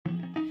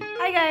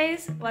Hi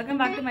guys, welcome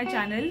back to my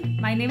channel.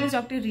 My name is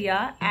Dr.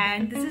 Ria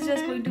and this is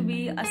just going to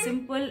be a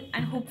simple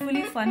and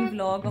hopefully fun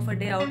vlog of a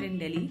day out in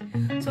Delhi.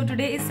 So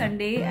today is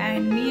Sunday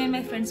and me and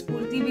my friend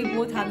Spurti, we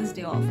both have this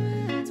day off.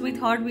 So we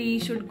thought we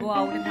should go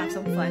out and have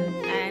some fun,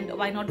 and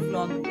why not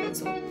vlog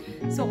also.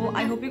 So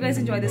I hope you guys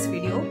enjoy this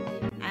video,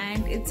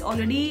 and it's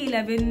already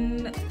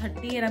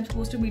 11:30 and I'm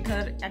supposed to meet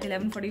her at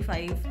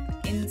 11:45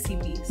 in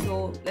CP.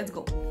 So let's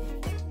go.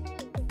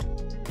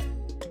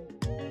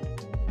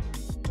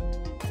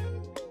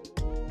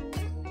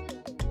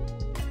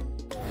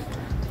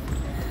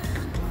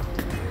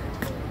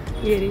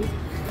 ये रही।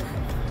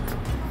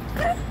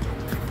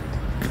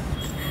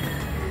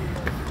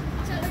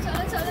 चलो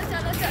चलो चलो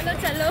चलो चलो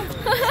चलो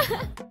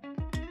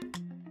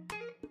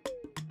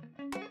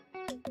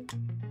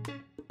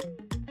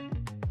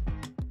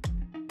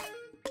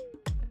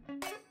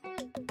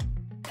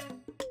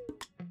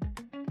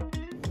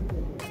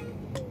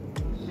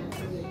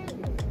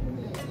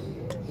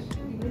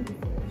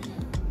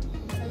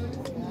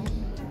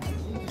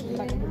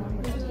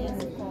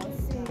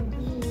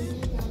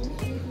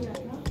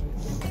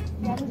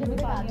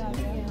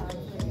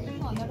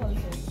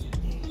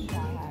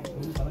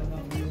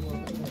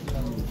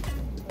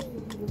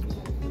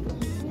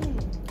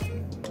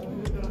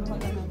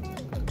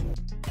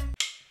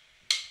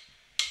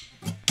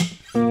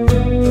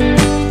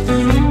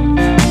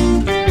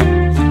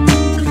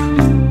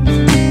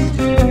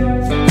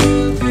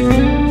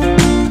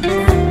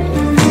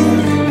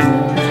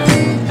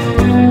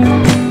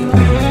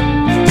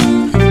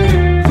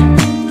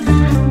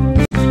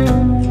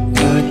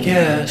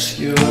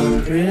You're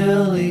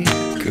really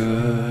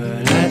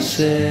good at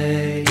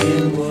saying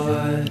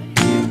what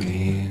you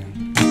mean.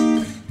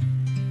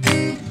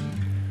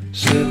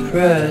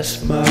 Suppress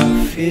my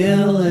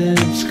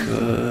feelings,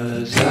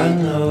 'cause I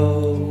know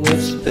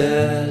what's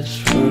best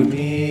for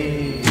me.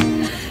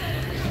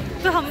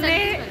 तो हमने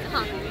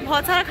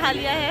बहुत सारा खा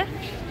लिया है,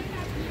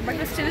 but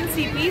we're still in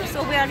CP, so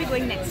where are we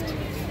going next?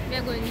 We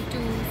are going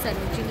to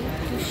Sarojini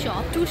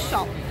to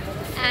shop.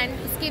 And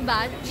उसके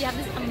बाद we have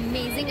this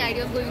amazing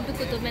idea of going to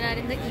Qutub Minar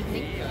in the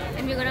evening,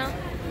 and we're gonna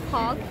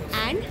hog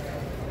and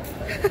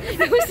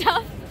do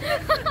stuff.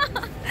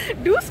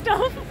 Do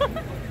stuff.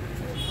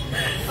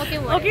 Okay,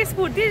 what? Okay,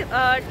 Spurti,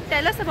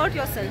 tell us about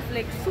yourself.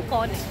 Like, तू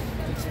कौन है?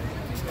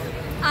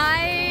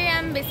 I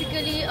am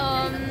basically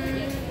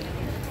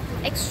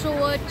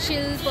extrovert,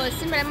 chill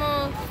person, but I'm a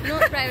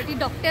priority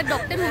doctor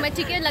हूँ मैं,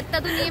 ठीक है? लगता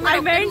तो नहीं है मैं I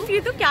meant कि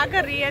तू क्या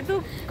कर रही है? तू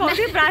कौन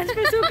सी ब्रांच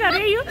पे तू कर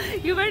रही है?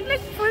 You went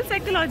like full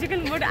psychological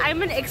mode. I'm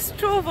an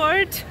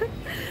extrovert.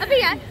 अबे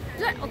यार,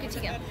 okay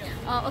ठीक है.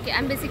 Okay,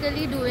 I'm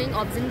basically doing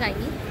obs and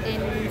gynae in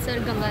Sir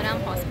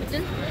Gangaram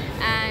Hospital,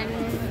 and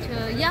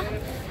yeah,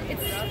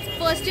 it's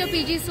first year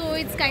PG, so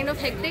it's kind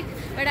of hectic,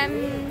 but I'm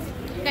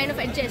kind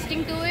of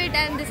adjusting to it,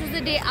 and this is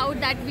the day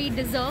out that we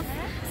deserve.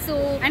 So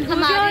and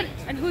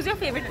who's your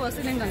favorite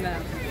person in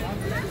Gangaram?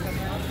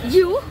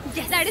 You?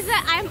 Yes. That is why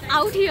I'm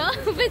out here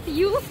with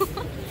you.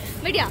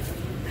 But yeah,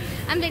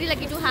 I'm very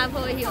lucky to have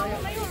her here.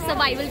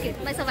 Survival kit,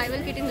 my survival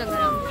kit in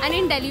Gangaram, and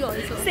in Delhi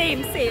also.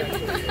 Same.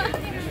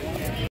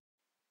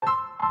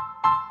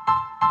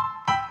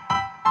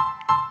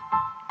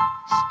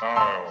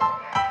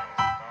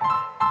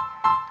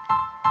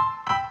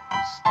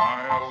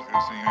 Style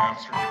is the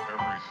answer to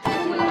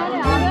everything.